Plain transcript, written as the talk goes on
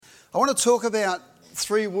I want to talk about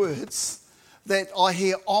 3 words that I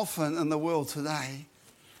hear often in the world today.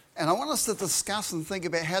 And I want us to discuss and think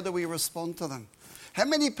about how do we respond to them. How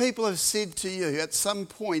many people have said to you at some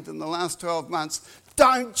point in the last 12 months,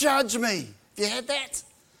 don't judge me? Have you had that?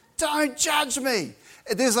 Don't judge me.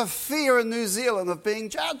 There's a fear in New Zealand of being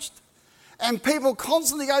judged. And people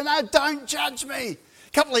constantly go, no, don't judge me.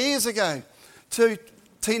 A couple of years ago, 2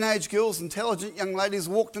 teenage girls, intelligent young ladies,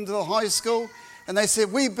 walked into the high school and they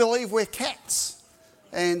said, we believe we're cats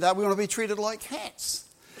and we want to be treated like cats.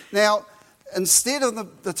 Now, instead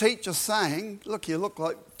of the teacher saying, look, you look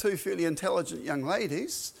like 2 fairly intelligent young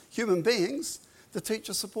ladies, human beings, the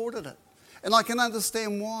teacher supported it. And I can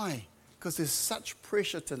understand why, because there's such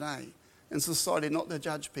pressure today in society not to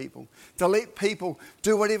judge people, to let people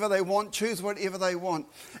do whatever they want, choose whatever they want.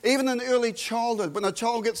 Even in early childhood, when a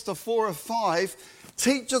child gets to 4 or 5,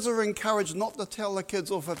 teachers are encouraged not to tell the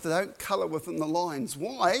kids off if they don't colour within the lines.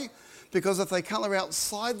 Why? Because if they colour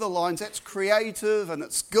outside the lines, that's creative and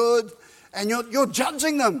it's good, and you're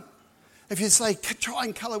judging them. If you say, try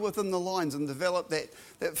and colour within the lines and develop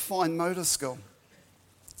that fine motor skill.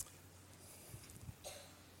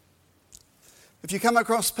 If you come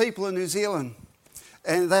across people in New Zealand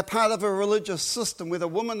and they're part of a religious system where the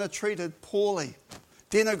women are treated poorly,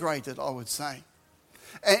 denigrated, I would say,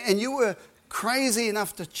 and you were crazy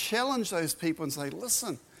enough to challenge those people and say,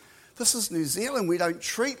 listen, this is New Zealand, we don't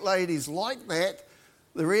treat ladies like that.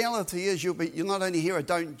 The reality is you'll not only hear a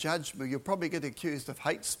don't judge me, you'll probably get accused of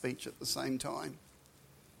hate speech at the same time.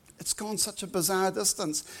 It's gone such a bizarre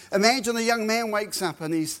distance. Imagine a young man wakes up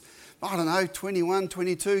and he's, 21,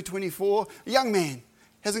 22, 24, a young man,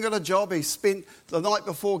 hasn't got a job, he's spent the night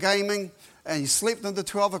before gaming and he slept into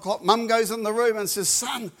 12 o'clock. Mum goes in the room and says,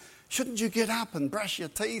 son, shouldn't you get up and brush your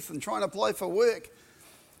teeth and try and apply for work?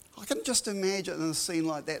 I can just imagine in a scene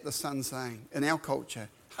like that, the son saying, in our culture,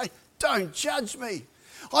 hey, don't judge me.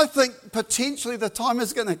 I think potentially the time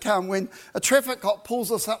is going to come when a traffic cop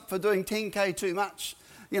pulls us up for doing 10k too much,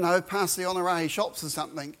 past the Honoré shops or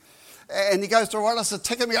something. And he goes to write us a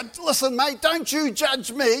ticket and we go, listen, mate, don't you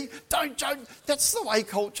judge me. Don't judge. That's the way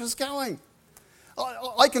culture's going.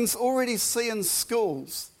 I can already see in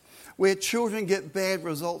schools where children get bad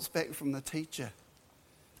results back from the teacher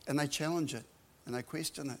and they challenge it and they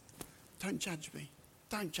question it. Don't judge me.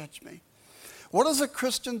 Don't judge me. What is a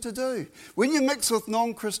Christian to do? When you mix with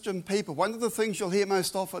non-Christian people, one of the things you'll hear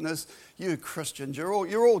most often is, you Christians, you're all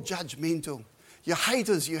judgmental. You're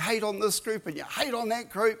haters. You hate on this group and you hate on that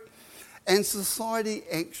group. And society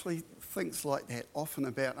actually thinks like that often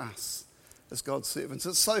about us as God's servants.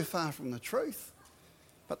 It's so far from the truth.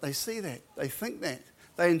 But they see that. They think that.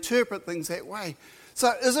 They interpret things that way.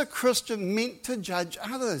 So is a Christian meant to judge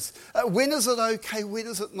others? When is it okay? When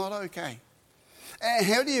is it not okay? And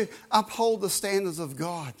how do you uphold the standards of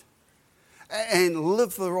God and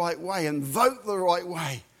live the right way and vote the right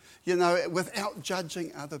way, without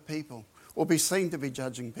judging other people or be seen to be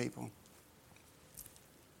judging people?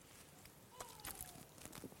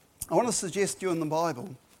 I want to suggest to you in the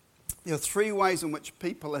Bible, there are 3 ways in which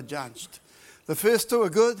people are judged. The first 2 are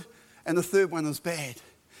good and the third one is bad.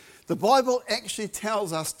 The Bible actually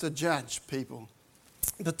tells us to judge people,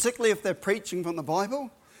 particularly if they're preaching from the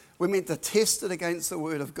Bible. We're meant to test it against the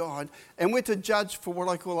Word of God, and we're to judge for what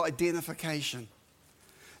I call identification.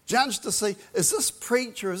 Judge to see, is this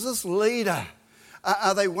preacher, is this leader,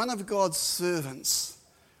 are they one of God's servants?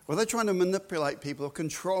 Or are they trying to manipulate people or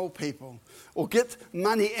control people or get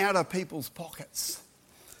money out of people's pockets?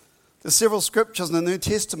 There's several scriptures in the New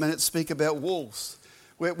Testament that speak about wolves,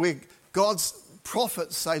 where God's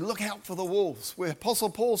prophets say, look out for the wolves, where Apostle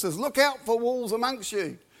Paul says, look out for wolves amongst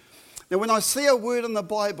you. Now, when I see a word in the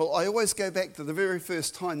Bible, I always go back to the very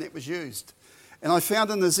first time that was used. And I found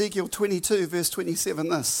in Ezekiel 22, verse 27,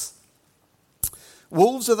 this.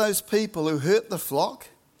 Wolves are those people who hurt the flock,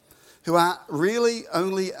 who are really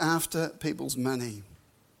only after people's money.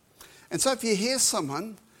 And so if you hear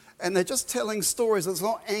someone and they're just telling stories that's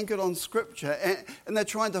not anchored on Scripture and they're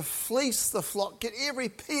trying to fleece the flock, get every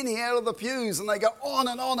penny out of the pews, and they go on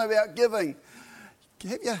and on about giving,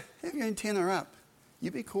 have your antenna up. You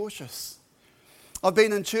be cautious. I've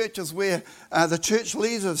been in churches where the church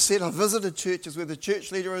leaders have said, I've visited churches where the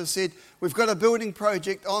church leader has said, we've got a building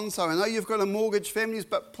project on, so I know you've got a mortgage, families,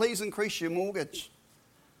 but please increase your mortgage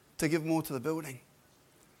to give more to the building.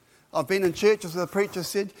 I've been in churches where the preacher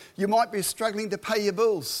said, you might be struggling to pay your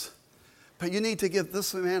bills, but you need to give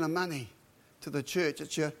this amount of money to the church.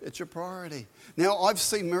 It's your priority. Now, I've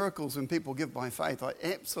seen miracles when people give by faith. I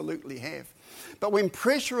absolutely have. But when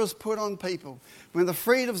pressure is put on people, when the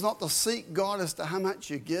freedom is not to seek God as to how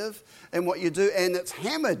much you give and what you do, and it's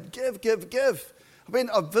hammered, give.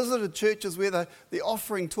 I've visited churches where the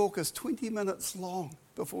offering talk is 20 minutes long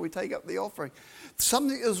before we take up the offering.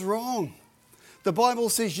 Something is wrong. The Bible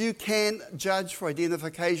says you can judge for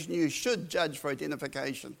identification. You should judge for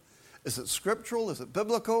identification. Is it scriptural? Is it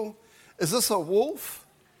biblical? Is this a wolf?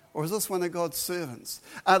 Or is this one of God's servants?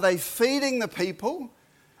 Are they feeding the people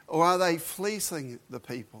or are they fleecing the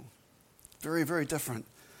people? Very, very different.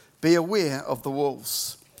 Be aware of the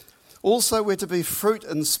wolves. Also, we're to be fruit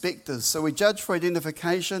inspectors. So we judge for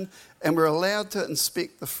identification and we're allowed to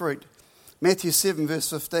inspect the fruit. Matthew 7 verse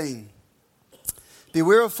 15.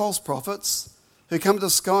 Beware of false prophets who come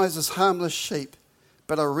disguised as harmless sheep,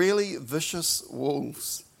 but are really vicious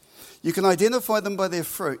wolves. You can identify them by their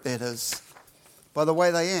fruit, that is, by the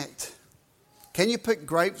way they act. Can you pick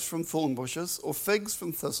grapes from thorn bushes or figs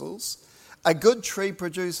from thistles? A good tree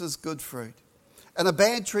produces good fruit, and a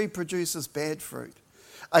bad tree produces bad fruit.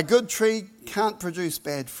 A good tree can't produce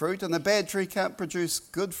bad fruit, and a bad tree can't produce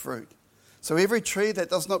good fruit. So every tree that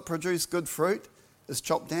does not produce good fruit is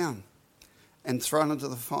chopped down and thrown into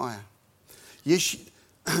the fire.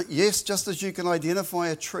 Yes, just as you can identify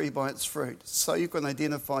a tree by its fruit, so you can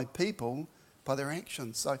identify people by their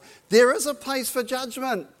actions. So there is a place for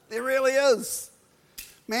judgment. There really is.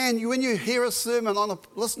 Man, when you hear a sermon,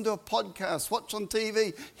 listen to a podcast, watch on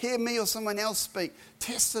TV, hear me or someone else speak,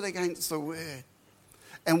 test it against the word.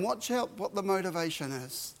 And watch out what the motivation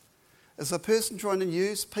is. Is the person trying to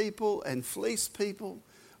use people and fleece people,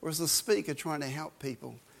 or is the speaker trying to help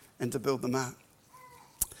people and to build them up?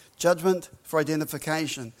 Judgment for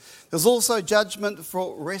identification. There's also judgment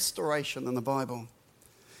for restoration in the Bible.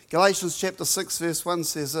 Galatians chapter 6 verse 1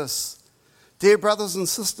 says this, Dear brothers and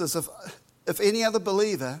sisters, if any other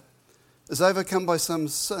believer is overcome by some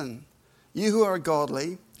sin, you who are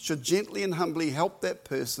godly should gently and humbly help that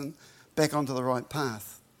person back onto the right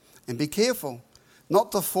path. And be careful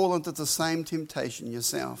not to fall into the same temptation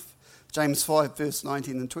yourself. James 5 verse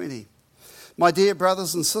 19 and 20. My dear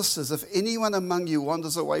brothers and sisters, if anyone among you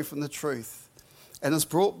wanders away from the truth and is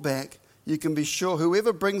brought back, you can be sure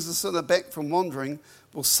whoever brings the sinner back from wandering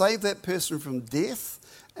will save that person from death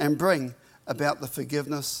and bring about the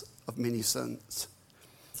forgiveness of many sins.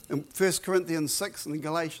 In 1 Corinthians 6 and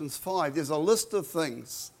Galatians 5, there's a list of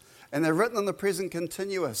things, and they're written in the present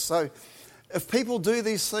continuous. So if people do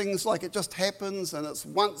these things like it just happens and it's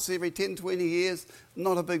once every 10, 20 years,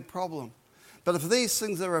 not a big problem. But if these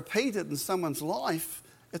things are repeated in someone's life,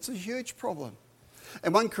 it's a huge problem.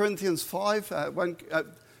 And 1 Corinthians 5,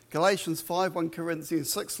 Galatians 5, 1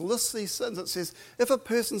 Corinthians 6 lists these sins. It says, if a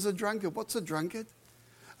person's a drunkard, what's a drunkard?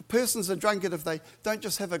 A person's a drunkard if they don't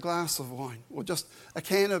just have a glass of wine or just a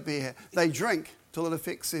can of beer. They drink till it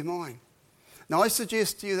affects their mind. Now, I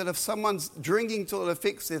suggest to you that if someone's drinking till it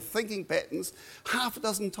affects their thinking patterns half a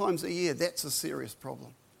dozen times a year, that's a serious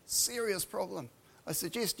problem. Serious problem. I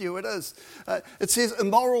suggest to you it is. It says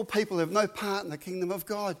immoral people have no part in the kingdom of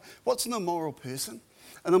God. What's an immoral person?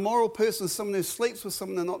 An immoral person is someone who sleeps with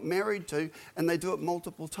someone they're not married to, and they do it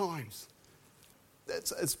multiple times.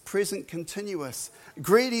 It's present continuous.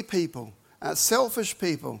 Greedy people, selfish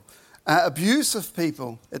people, abusive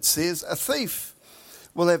people, it says, a thief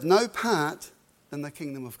will have no part in the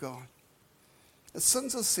kingdom of God.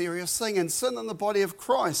 Sin's a serious thing, and sin in the body of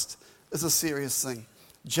Christ is a serious thing.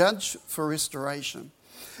 Judge for restoration.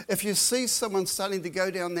 If you see someone starting to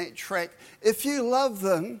go down that track, if you love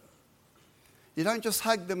them, you don't just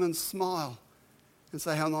hug them and smile and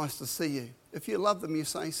say, how nice to see you. If you love them, you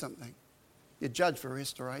say something. You judge for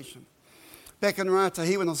restoration. Back in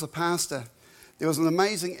Ratahi, when I was a pastor, there was an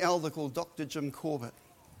amazing elder called Dr. Jim Corbett.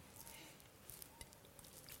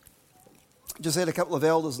 Just had a couple of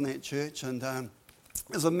elders in that church, and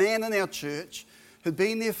there's a man in our church who'd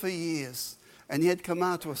been there for years, and he had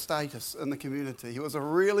Kaumātua status in the community. He was a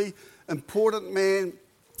really important man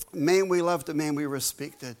we loved, a man we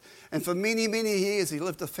respected. And for many, many years, he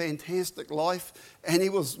lived a fantastic life, and he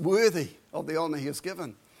was worthy of the honour he was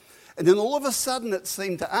given. And then all of a sudden, it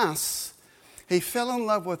seemed to us, he fell in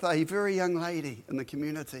love with a very young lady in the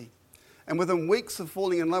community. And within weeks of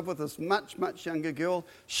falling in love with this much, much younger girl,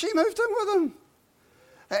 she moved in with him.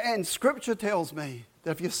 And Scripture tells me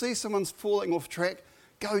that if you see someone's falling off track,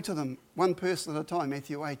 go to them, one person at a time,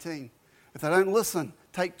 Matthew 18. If they don't listen,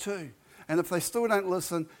 take two. And if they still don't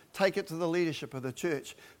listen, take it to the leadership of the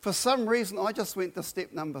church. For some reason, I just went to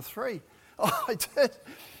step number 3. Oh, I did.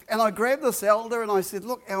 And I grabbed this elder and I said,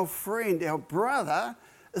 look, our friend, our brother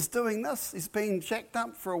is doing this. He's been jacked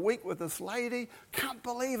up for a week with this lady. Can't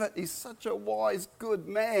believe it. He's such a wise, good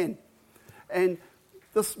man. And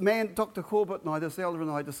this man, Dr. Corbett and I, this elder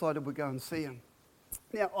and I, decided we'd go and see him.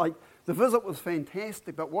 Now, the visit was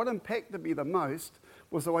fantastic, but what impacted me the most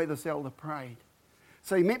was the way this elder prayed.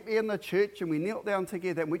 So he met me in the church and we knelt down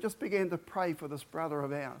together and we just began to pray for this brother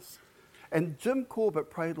of ours. And Jim Corbett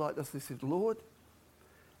prayed like this. He said, Lord,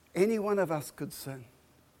 any one of us could sin.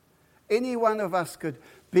 Any one of us could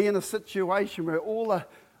be in a situation where all the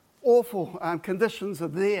awful conditions are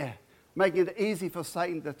there, making it easy for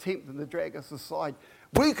Satan to tempt and to drag us aside.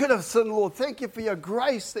 We could have sinned, Lord. Thank you for your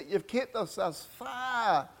grace that you've kept us thus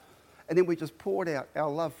far. And then we just poured out our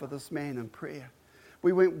love for this man in prayer.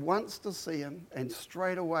 We went once to see him, and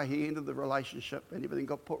straight away he ended the relationship and everything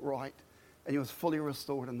got put right, and he was fully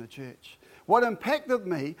restored in the church. What impacted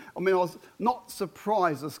me, I was not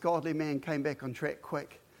surprised this godly man came back on track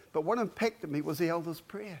quick, but what impacted me was the elder's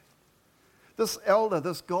prayer. This elder,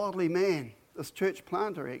 this godly man, this church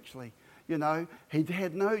planter actually, he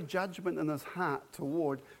had no judgment in his heart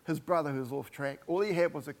toward his brother who's off track. All he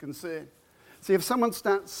had was a concern. See, if someone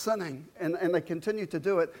starts sinning and they continue to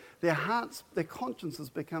do it, their consciences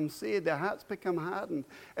become seared, their hearts become hardened.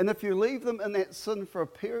 And if you leave them in that sin for a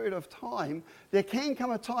period of time, there can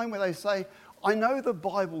come a time where they say, I know the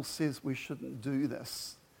Bible says we shouldn't do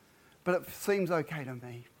this, but it seems okay to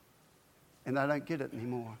me. And they don't get it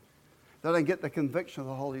anymore. They don't get the conviction of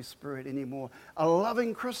the Holy Spirit anymore. A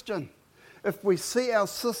loving Christian, if we see our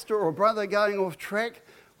sister or brother going off track,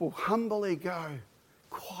 we'll humbly go,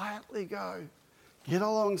 quietly go, get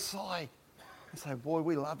alongside and say, boy,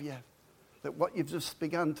 we love you. That what you've just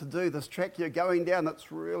begun to do, this track you're going down,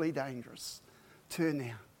 it's really dangerous. Turn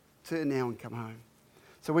now and come home.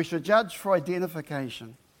 So we should judge for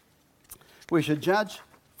identification. We should judge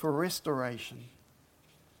for restoration.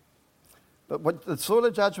 But what the sort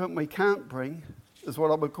of judgment we can't bring is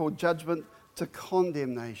what I would call judgment to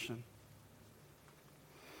condemnation.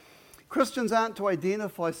 Christians aren't to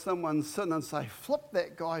identify someone's sin and say, flip,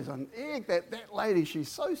 that guy's an egg, that lady, she's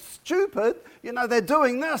so stupid, they're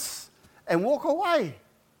doing this, and walk away.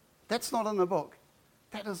 That's not in the book.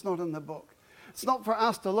 That is not in the book. It's not for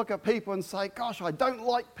us to look at people and say, gosh, I don't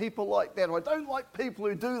like people like that, or I don't like people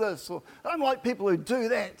who do this, or I don't like people who do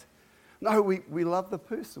that. No, we love the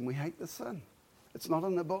person, we hate the sin. It's not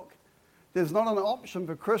in the book. There's not an option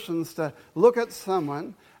for Christians to look at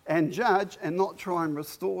someone and judge and not try and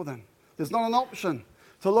restore them. There's not an option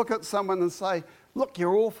to look at someone and say, look,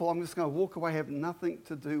 you're awful, I'm just going to walk away, have nothing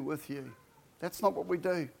to do with you. That's not what we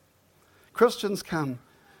do. Christians come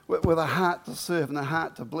with a heart to serve and a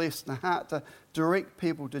heart to bless and a heart to direct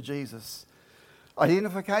people to Jesus.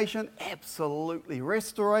 Identification, absolutely.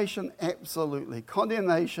 Restoration, absolutely.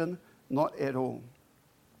 Condemnation, not at all.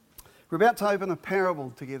 We're about to open a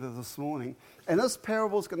parable together this morning, and this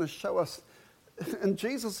parable is going to show us, in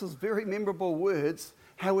Jesus' very memorable words,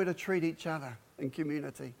 how we're to treat each other in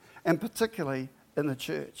community, and particularly in the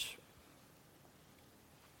church.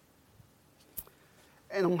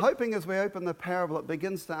 And I'm hoping as we open the parable, it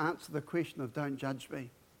begins to answer the question of don't judge me.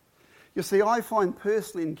 You see, I find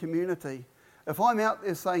personally in community, if I'm out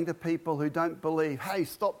there saying to people who don't believe, hey,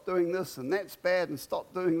 stop doing this and that's bad and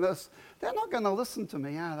stop doing this, they're not going to listen to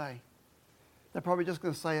me, are they? They're probably just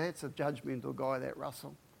going to say, that's a judgmental guy, that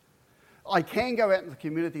Russell. I can go out in the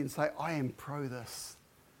community and say, I am pro this.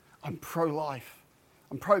 I'm pro-life.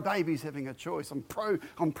 I'm pro-babies having a choice. I'm pro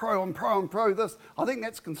this. I think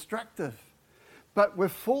that's constructive. But we're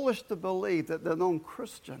foolish to believe that the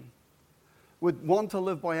non-Christian would want to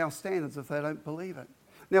live by our standards if they don't believe it.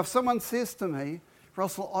 Now, if someone says to me,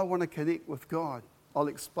 Russell, I want to connect with God, I'll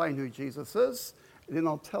explain who Jesus is, and then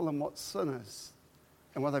I'll tell them what sin is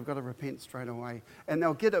and what they've got to repent straight away. And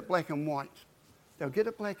they'll get it black and white. They'll get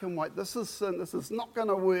it black and white. This is sin. This is not going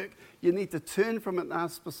to work. You need to turn from it and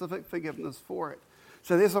ask specific forgiveness for it.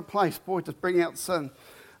 So there's a place, boy, to bring out sin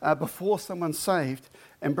before someone's saved,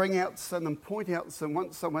 and bring out sin and point out sin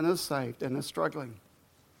once someone is saved and is struggling.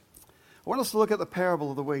 I want us to look at the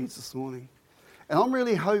parable of the weeds this morning. And I'm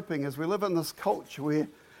really hoping, as we live in this culture where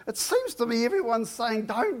it seems to me everyone's saying,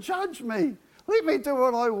 don't judge me. Let me do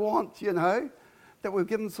what I want, that we've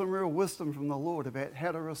given some real wisdom from the Lord about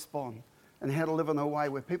how to respond and how to live in a way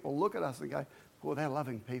where people look at us and go, well, they're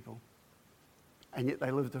loving people. And yet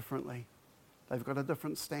they live differently. They've got a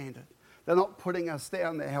different standard. They're not putting us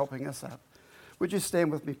down, they're helping us up. Would you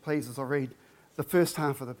stand with me, please, as I read the first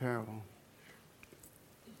half of the parable?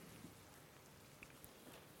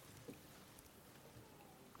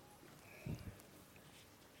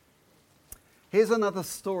 Here's another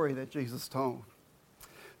story that Jesus told.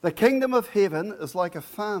 The kingdom of heaven is like a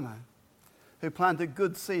farmer who planted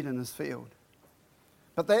good seed in his field.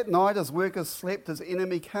 But that night as workers slept, his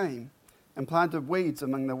enemy came and planted weeds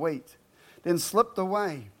among the wheat, then slipped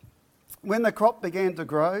away. When the crop began to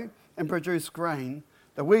grow and produce grain,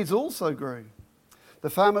 the weeds also grew. The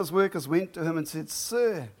farmer's workers went to him and said,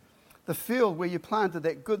 Sir, The field where you planted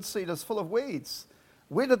that good seed is full of weeds.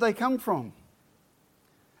 Where did they come from?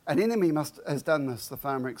 An enemy has done this, the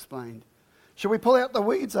farmer explained. Shall we pull out the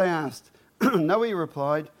weeds, I asked. No, he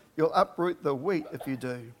replied. You'll uproot the wheat if you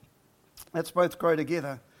do. Let's both grow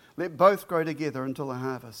together. Let both grow together until the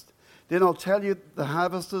harvest. Then I'll tell the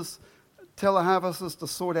harvesters to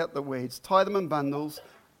sort out the weeds, tie them in bundles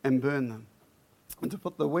and burn them, and to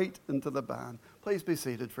put the wheat into the barn. Please be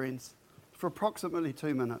seated, friends, for approximately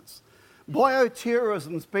 2 minutes.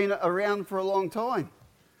 Bioterrorism's been around for a long time.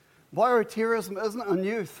 Bioterrorism isn't a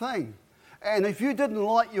new thing. And if you didn't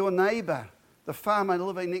like your neighbour, the farmer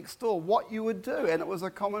living next door, what you would do, and it was a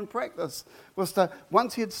common practice, was to,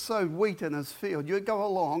 once he'd sowed wheat in his field, you'd go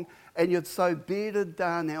along and you'd sow bearded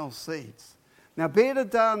darnel seeds. Now,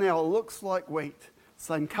 bearded darnel looks like wheat.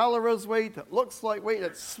 Same colour as wheat, it looks like wheat,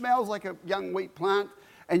 it smells like a young wheat plant,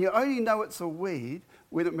 and you only know it's a weed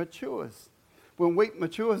when it matures. When wheat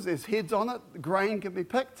matures, there's heads on it, the grain can be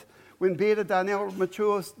picked. When bearded darnel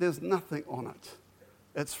matures, there's nothing on it.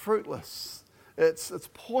 It's fruitless. It's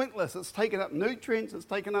pointless. It's taken up nutrients. It's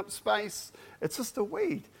taken up space. It's just a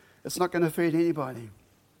weed. It's not going to feed anybody.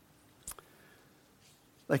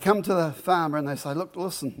 They come to the farmer and they say, look,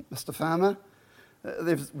 listen, Mr. Farmer,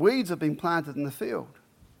 weeds have been planted in the field.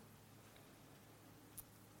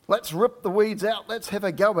 Let's rip the weeds out. Let's have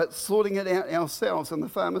a go at sorting it out ourselves. And the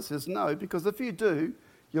farmer says, no, because if you do,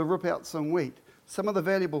 you'll rip out some wheat. Some of the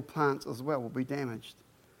valuable plants as well will be damaged.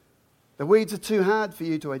 The weeds are too hard for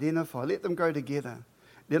you to identify. Let them grow together.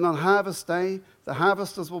 Then on harvest day, the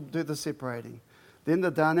harvesters will do the separating. Then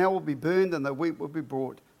the darnel will be burned and the wheat will be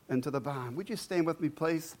brought into the barn. Would you stand with me,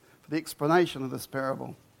 please, for the explanation of this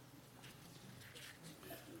parable?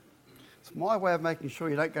 It's my way of making sure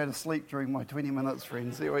you don't go to sleep during my 20 minutes,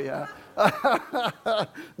 friends. There we are.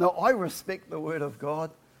 No, I respect the Word of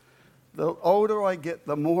God. The older I get,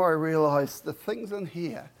 the more I realise the things in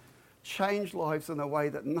here change lives in a way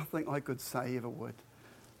that nothing I could say ever would.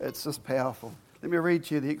 It's just powerful. Let me read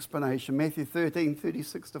to you the explanation. Matthew 13,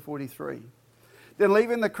 36 to 43. Then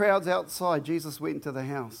leaving the crowds outside, Jesus went into the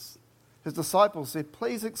house. His disciples said,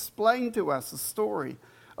 please explain to us the story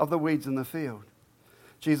of the weeds in the field.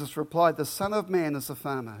 Jesus replied, the Son of Man is the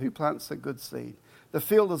farmer who plants the good seed. The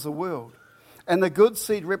field is the world, and the good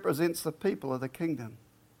seed represents the people of the kingdom.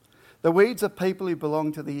 The weeds are people who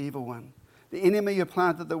belong to the evil one. The enemy who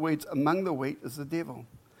planted the weeds among the wheat is the devil.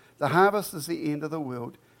 The harvest is the end of the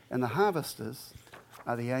world, and the harvesters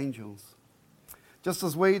are the angels. Just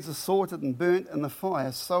as weeds are sorted and burnt in the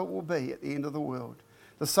fire, so it will be at the end of the world.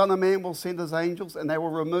 The Son of Man will send his angels, and they will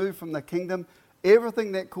remove from the kingdom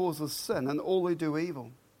everything that causes sin and all who do evil.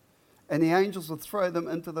 And the angels will throw them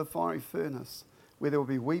into the fiery furnace, where there will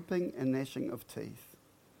be weeping and gnashing of teeth.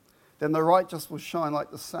 Then the righteous will shine like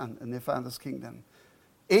the sun in their Father's kingdom.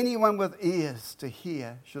 Anyone with ears to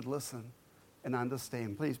hear should listen and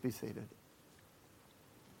understand. Please be seated.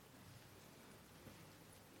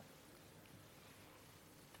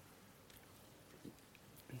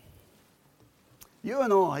 You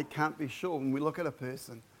and I can't be sure when we look at a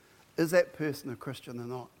person, is that person a Christian or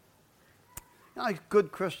not? You know,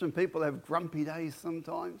 good Christian people have grumpy days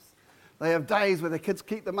sometimes. They have days where the kids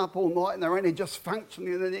keep them up all night and they're only just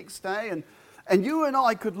functioning the next day. And you and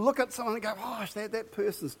I could look at someone and go, gosh, that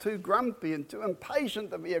person's too grumpy and too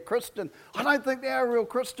impatient to be a Christian. I don't think they're a real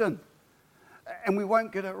Christian. And we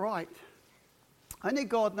won't get it right. Only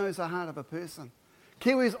God knows the heart of a person.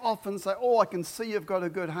 Kiwis often say, I can see you've got a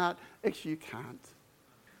good heart. Actually, you can't.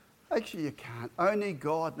 Actually, you can't. Only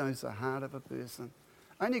God knows the heart of a person.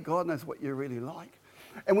 Only God knows what you're really like.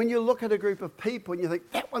 And when you look at a group of people and you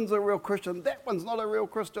think, that one's a real Christian, that one's not a real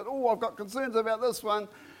Christian, I've got concerns about this one,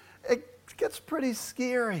 it gets pretty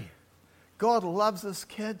scary. God loves his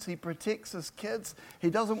kids. He protects his kids. He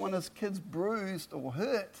doesn't want his kids bruised or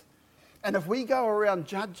hurt. And if we go around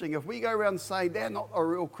judging, if we go around saying they're not a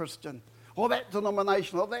real Christian, or that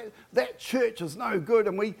denomination, or that church is no good,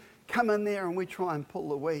 and we come in there and we try and pull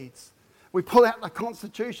the weeds. We pull out the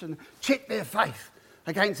Constitution, check their faith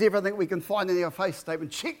against everything we can find in their faith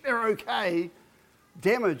statement, check they're okay,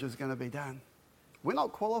 damage is going to be done. We're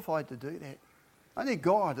not qualified to do that. Only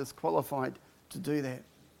God is qualified to do that.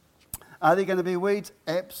 Are there going to be weeds?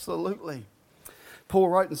 Absolutely. Paul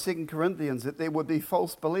wrote in 2 Corinthians that there would be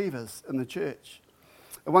false believers in the church.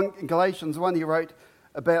 In Galatians 1, he wrote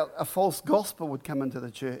about a false gospel would come into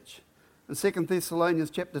the church. In 2 Thessalonians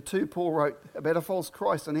chapter 2, Paul wrote about a false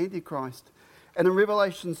Christ and Antichrist. And in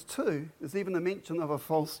Revelations 2, there's even a mention of a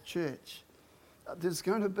false church. There's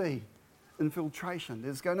going to be infiltration.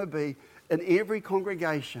 There's going to be, in every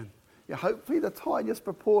congregation, hopefully the tiniest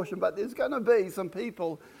proportion, but there's going to be some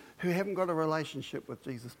people who haven't got a relationship with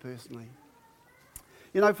Jesus personally.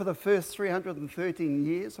 You know, for the first 313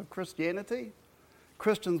 years of Christianity,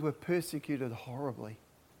 Christians were persecuted horribly.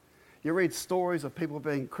 You read stories of people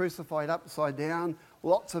being crucified upside down,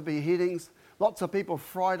 lots of beheadings, lots of people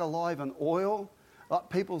fried alive in oil,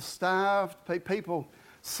 people starved, people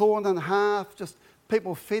sawn in half, just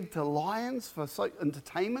people fed to lions for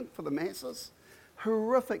entertainment for the masses.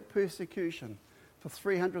 Horrific persecution for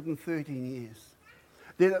 313 years.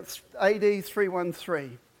 Then at AD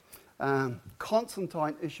 313,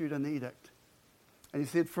 Constantine issued an edict. And he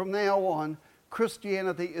said, from now on,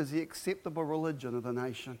 Christianity is the acceptable religion of the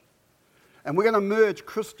nation. And we're going to merge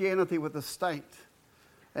Christianity with the state.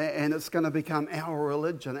 And it's going to become our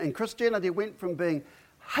religion. And Christianity went from being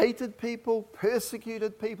hated people,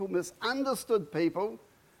 persecuted people, misunderstood people,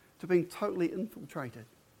 to being totally infiltrated.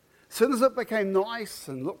 As soon as it became nice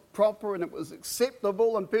and looked proper and it was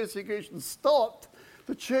acceptable and persecution stopped,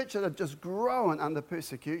 the church had just grown under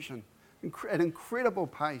persecution at incredible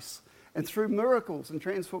pace. And through miracles and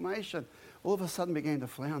transformation, all of a sudden began to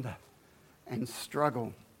flounder and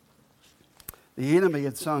struggle. The enemy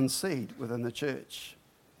had sown seed within the church.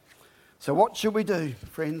 So what should we do,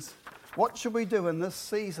 friends? What should we do in this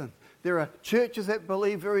season? There are churches that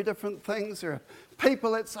believe very different things. There are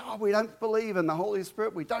people that say, we don't believe in the Holy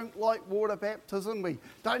Spirit. We don't like water baptism. We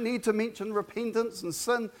don't need to mention repentance and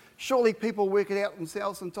sin. Surely people work it out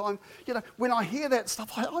themselves in time. You know, when I hear that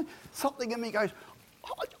stuff, something in me goes,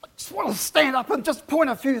 I just want to stand up and just point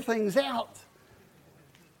a few things out.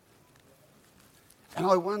 And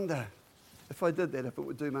I wonder if I did that, if it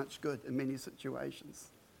would do much good in many situations.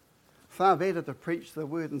 Far better to preach the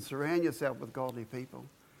word and surround yourself with godly people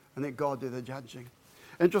and let God do the judging.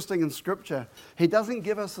 Interesting in Scripture, He doesn't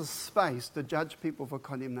give us a space to judge people for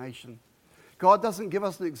condemnation. God doesn't give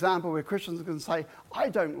us an example where Christians can say, I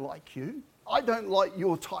don't like you. I don't like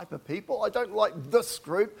your type of people. I don't like this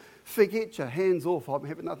group. Forget your hands off. I'm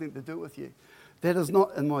having nothing to do with you. That is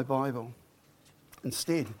not in my Bible.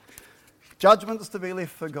 Instead, judgment's to be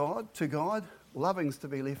left for God, to God. Loving's to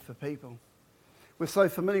be left for people. We're so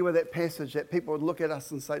familiar with that passage that people would look at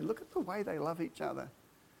us and say, look at the way they love each other.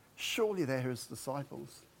 Surely they're His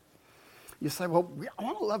disciples. You say, well, I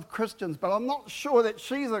want to love Christians, but I'm not sure that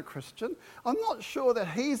she's a Christian. I'm not sure that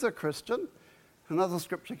he's a Christian. Another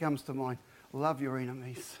scripture comes to mind. Love your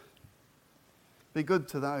enemies. Be good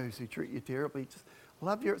to those who treat you terribly. Just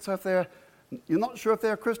love your... So if you're not sure if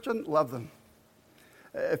they're a Christian, love them.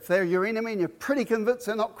 If they're your enemy and you're pretty convinced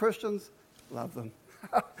they're not Christians, love them.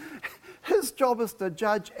 His job is to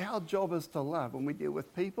judge. Our job is to love when we deal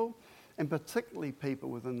with people, and particularly people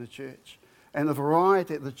within the church. And the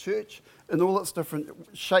variety of the church in all its different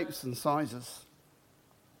shapes and sizes.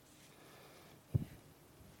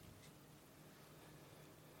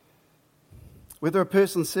 Whether a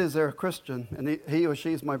person says they're a Christian and he or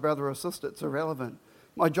she is my brother or sister, it's irrelevant.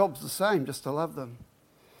 My job's the same, just to love them.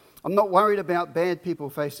 I'm not worried about bad people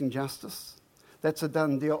facing justice. That's a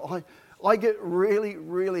done deal. I get really,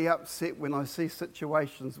 really upset when I see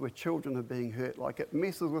situations where children are being hurt. Like, it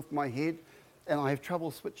messes with my head and I have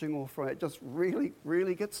trouble switching off from it. It just really,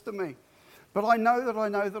 really gets to me. But I know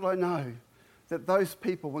that those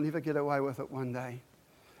people will never get away with it one day.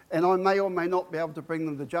 And I may or may not be able to bring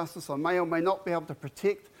them to justice. I may or may not be able to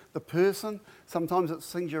protect the person. Sometimes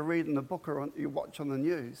it's things you read in the book or you watch on the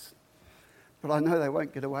news. But I know they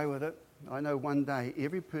won't get away with it. I know one day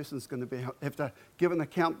every person's going to have to give an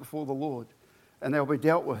account before the Lord, and they'll be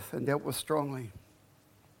dealt with, and dealt with strongly.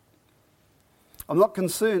 I'm not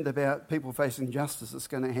concerned about people facing justice that's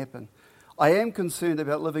going to happen. I am concerned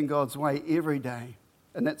about living God's way every day,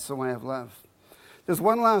 and that's the way of love. There's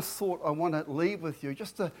one last thought I want to leave with you,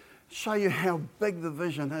 just to show you how big the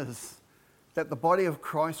vision is, that the body of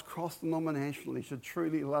Christ, cross-denominationally, should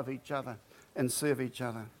truly love each other and serve each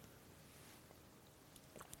other.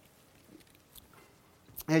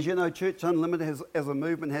 As you know, Church Unlimited as a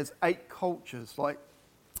movement has 8 cultures, like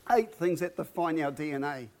 8 things that define our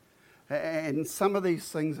DNA. And some of these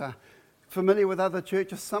things are familiar with other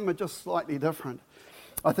churches, some are just slightly different.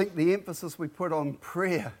 I think the emphasis we put on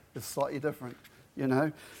prayer is slightly different, you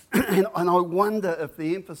know. And I wonder if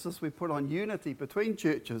the emphasis we put on unity between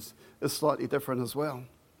churches is slightly different as well.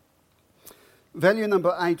 Value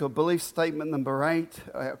number 8, or belief statement number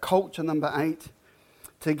 8, culture number 8,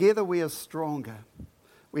 together we are stronger.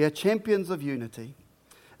 We are champions of unity.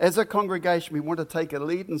 As a congregation, we want to take a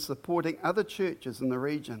lead in supporting other churches in the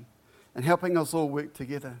region and helping us all work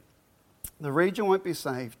together. The region won't be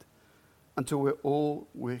saved until we're all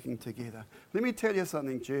working together. Let me tell you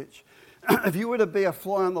something, church. If you were to be a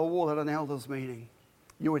fly on the wall at an elders meeting,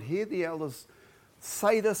 you would hear the elders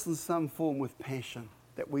say this in some form with passion.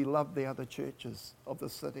 that we love the other churches of the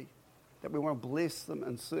city, that we want to bless them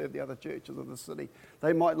and serve the other churches of the city.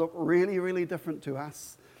 They might look really, really different to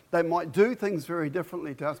us. They might do things very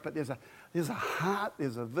differently to us, but there's a heart,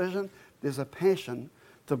 there's a vision, there's a passion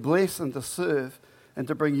to bless and to serve and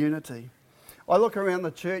to bring unity. I look around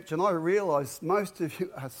the church and I realise most of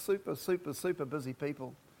you are super, super, super busy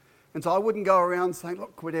people. And so I wouldn't go around saying,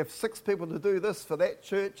 look, we'd have 6 people to do this for that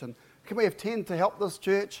church, and can we have 10 to help this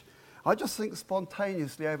church? I just think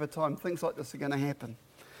spontaneously over time things like this are going to happen.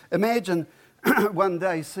 Imagine one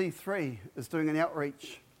day C3 is doing an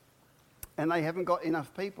outreach and they haven't got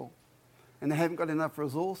enough people and they haven't got enough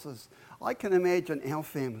resources. I can imagine our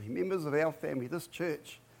family, members of our family, this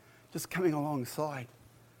church, just coming alongside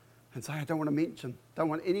and saying, I don't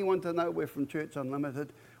want anyone to know we're from Church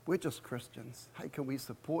Unlimited. We're just Christians. Hey, can we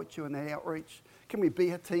support you in that outreach? Can we be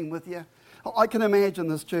a team with you? I can imagine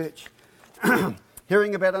this church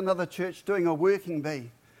hearing about another church doing a working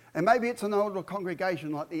bee. And maybe it's an older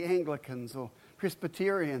congregation like the Anglicans or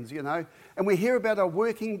Presbyterians, you know. And we hear about a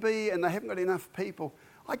working bee and they haven't got enough people.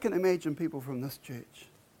 I can imagine people from this church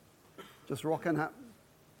just rocking up,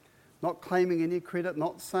 not claiming any credit,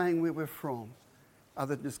 not saying where we're from,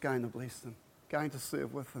 other than just going to bless them, going to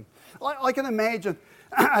serve with them. I can imagine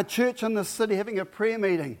a church in the city having a prayer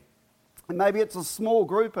meeting. And maybe it's a small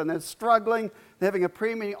group and they're struggling, they're having a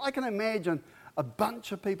prayer meeting. I can imagine a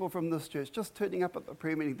bunch of people from this church just turning up at the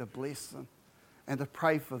prayer meeting to bless them and to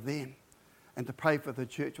pray for them and to pray for the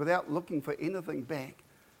church without looking for anything back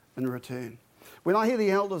in return. When I hear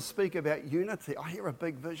the elders speak about unity, I hear a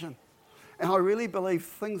big vision. And I really believe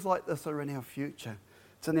things like this are in our future.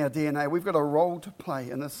 It's in our DNA. We've got a role to play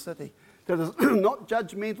in this city that is not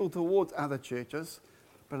judgmental towards other churches,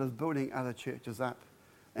 but is building other churches up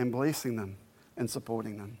and blessing them and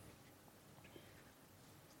supporting them.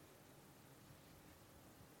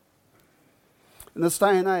 In this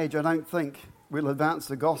day and age, I don't think we'll advance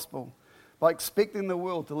the gospel by expecting the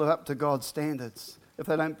world to live up to God's standards if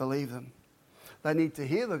they don't believe them. They need to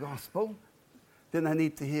hear the gospel, then they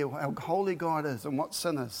need to hear how holy God is and what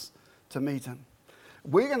sin is to meet him.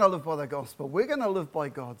 We're going to live by the gospel. We're going to live by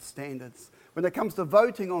God's standards. When it comes to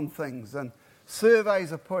voting on things and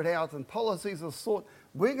surveys are put out and policies are sought,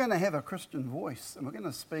 we're going to have a Christian voice and we're going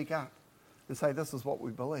to speak up and say this is what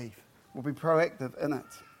we believe. We'll be proactive in it.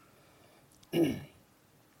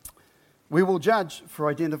 We will judge for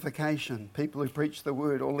identification, people who preach the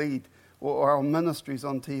word or lead or are on ministries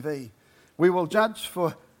on TV. We will judge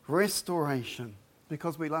for restoration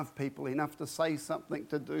because we love people enough to say something,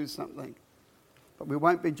 to do something. But we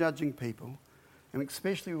won't be judging people, and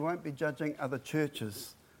especially we won't be judging other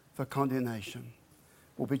churches for condemnation.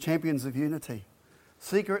 We'll be champions of unity,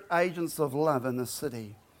 secret agents of love in the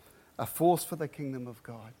city, a force for the kingdom of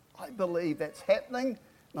God. I believe that's happening.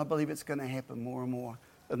 And I believe it's going to happen more and more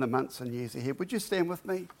in the months and years ahead. Would you stand with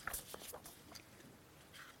me?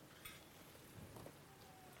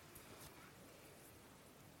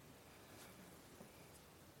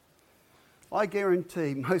 I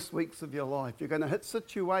guarantee most weeks of your life you're going to hit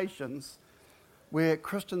situations where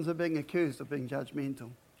Christians are being accused of being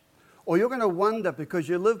judgmental. Or you're going to wonder, because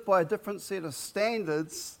you live by a different set of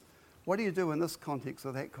standards, what do you do in this context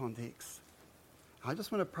or that context? I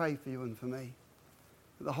just want to pray for you and for me.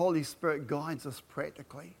 The Holy Spirit guides us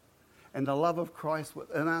practically, and the love of Christ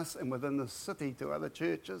within us and within the city to other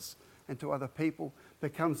churches and to other people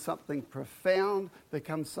becomes something profound,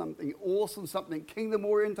 becomes something awesome, something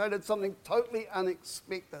kingdom-orientated, something totally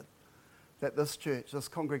unexpected, that this church, this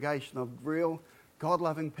congregation of real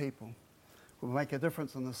God-loving people will make a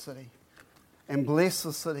difference in the city and bless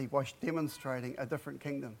the city by demonstrating a different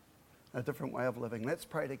kingdom, a different way of living. Let's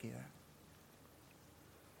pray together.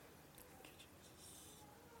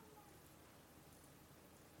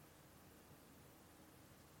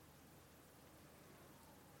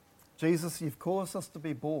 Jesus, you've caused us to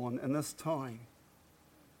be born in this time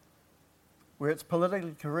where it's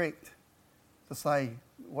politically correct to say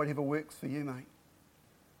whatever works for you, mate.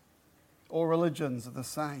 All religions are the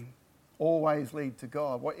same. All ways lead to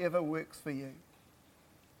God. Whatever works for you.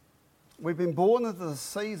 We've been born into this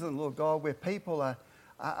season, Lord God, where people are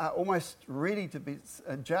almost ready to be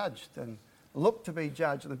judged and look to be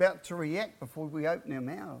judged and about to react before we open our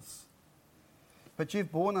mouths. But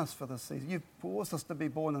you've born us for this season. You've forced us to be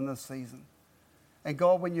born in this season. And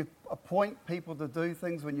God, when you appoint people to do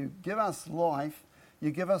things, when you give us life,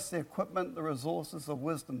 you give us the equipment, the resources, the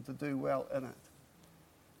wisdom to do well in it.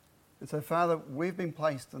 And so, Father, we've been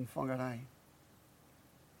placed in Whangarei.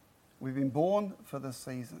 We've been born for this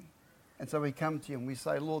season. And so we come to you and we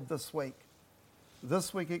say, Lord, this week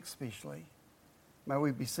especially, may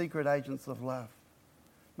we be secret agents of love.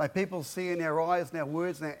 May people see in our eyes and our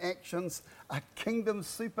words and our actions a kingdom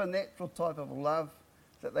supernatural type of love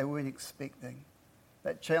that they weren't expecting,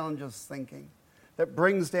 that challenges thinking, that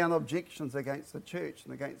brings down objections against the church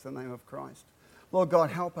and against the name of Christ. Lord God,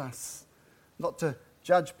 help us not to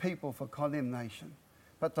judge people for condemnation,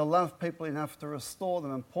 but to love people enough to restore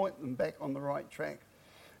them and point them back on the right track,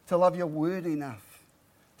 to love your word enough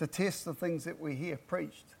to test the things that we hear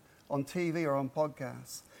preached on TV or on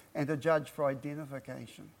podcasts, and to judge for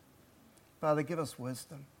identification. Father, give us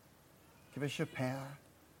wisdom, give us your power,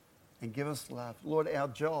 and give us love. Lord, our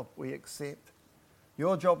job we accept.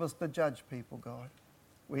 Your job is to judge people, God.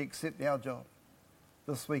 We accept our job.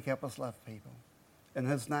 This week, help us love people. In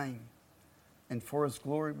his name and for his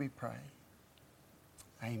glory we pray.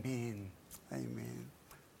 Amen. Amen.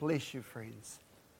 Bless you, friends.